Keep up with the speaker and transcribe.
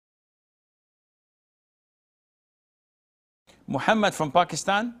Muhammad from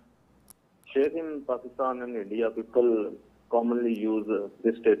Pakistan? Sheikh, in Pakistan and India, people commonly use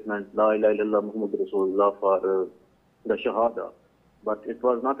this statement, La ilaha illallah Muhammad Rasulullah, for the Shahada. But it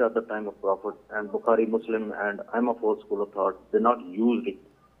was not at the time of Prophet, and Bukhari, Muslim, and I'm of old school of thought, they not used it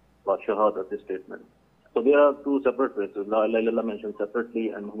for Shahada, this statement. So there are two separate verses, La ilaha illallah mentioned separately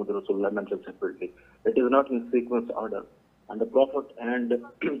and Muhammad Rasulullah mentioned separately. It is not in sequence order. And the Prophet and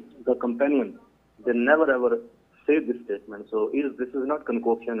the companion, they never ever say this statement. So this is not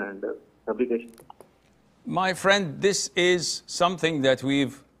concoction and fabrication. My friend, this is something that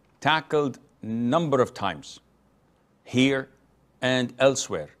we've tackled number of times here and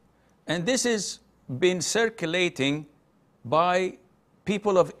elsewhere. And this has been circulating by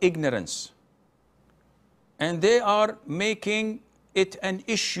people of ignorance. And they are making it an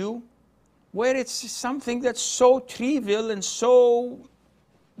issue where it's something that's so trivial and so ...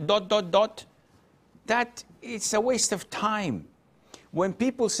 that it's a waste of time. When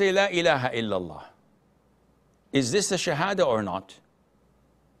people say La ilaha illallah, is this a Shahada or not?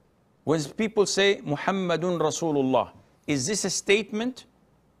 When people say Muhammadun Rasulullah, is this a statement?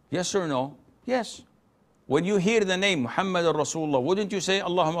 Yes or no? Yes. When you hear the name Muhammad Rasulullah, wouldn't you say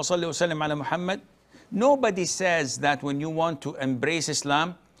Allahumma salli wa sallim ala Muhammad? Nobody says that when you want to embrace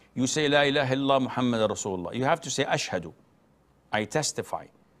Islam, you say La ilaha illallah Muhammad Rasulullah. You have to say Ashhadu, I testify.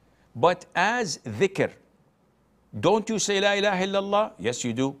 But as dhikr, don't you say La ilaha illallah? Yes,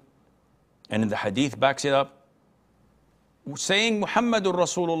 you do. And the hadith backs it up. Saying Muhammadur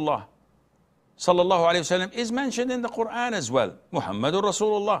Rasulullah sallallahu alayhi wasallam is mentioned in the Quran as well. Muhammadur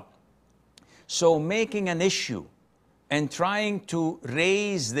Rasulullah. So making an issue and trying to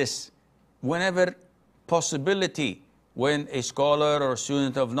raise this whenever possibility, when a scholar or a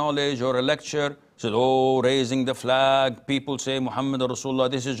student of knowledge or a lecturer says, oh, raising the flag, people say Muhammadur Rasulullah,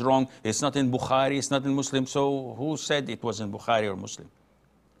 this is wrong, it's not in Bukhari, it's not in Muslim. So who said it was in Bukhari or Muslim?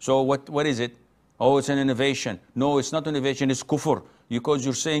 So what is it? Oh, it's an innovation. No, it's not innovation, it's kufr, because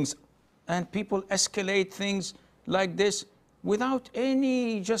you're saying, and people escalate things like this without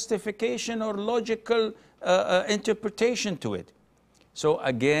any justification or logical interpretation to it. So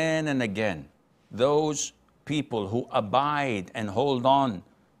again and again, those people who abide and hold on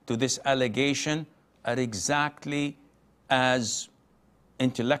to this allegation are exactly as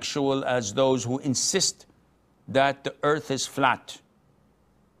intellectual as those who insist that the earth is flat,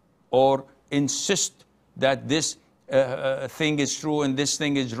 or insist that this thing is true and this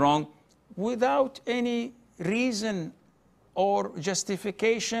thing is wrong, without any reason or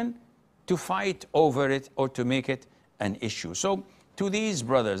justification to fight over it or to make it an issue. So to these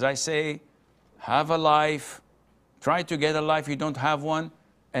brothers, I say, have a life, try to get a life, you don't have one,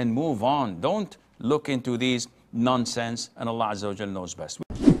 and move on. Don't look into these nonsense, and Allah Azza wa Jalla knows best.